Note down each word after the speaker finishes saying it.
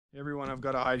Hey everyone, I've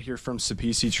got a hide here from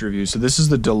Sepici to review. So this is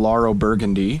the Dolaro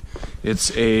Burgundy. It's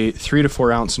a 3 to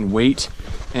 4 ounce in weight,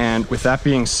 and with that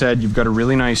being said, you've got a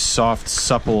really nice, soft,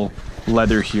 supple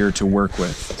leather here to work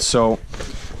with. So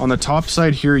on the top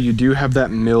side here, you do have that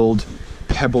milled,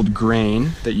 pebbled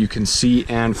grain that you can see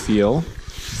and feel.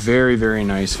 Very, very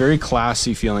nice, very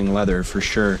classy feeling leather for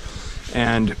sure.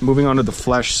 And moving on to the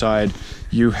flesh side,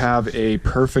 you have a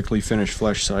perfectly finished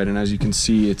flesh side, and as you can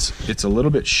see, it's a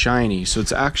little bit shiny, so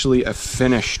it's actually a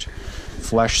finished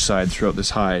flesh side throughout this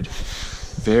hide.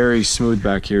 Very smooth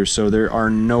back here, so there are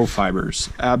no fibers,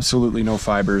 absolutely no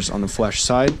fibers on the flesh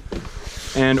side.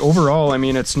 And overall, I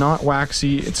mean, it's not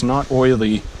waxy, it's not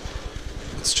oily,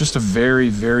 it's just a very,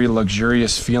 very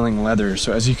luxurious feeling leather.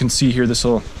 So as you can see here, this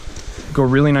will go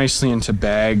really nicely into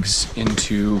bags,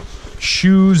 into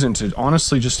shoes, into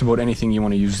honestly just about anything you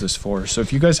want to use this for. So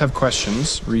if you guys have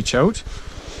questions, reach out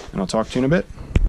and I'll talk to you in a bit.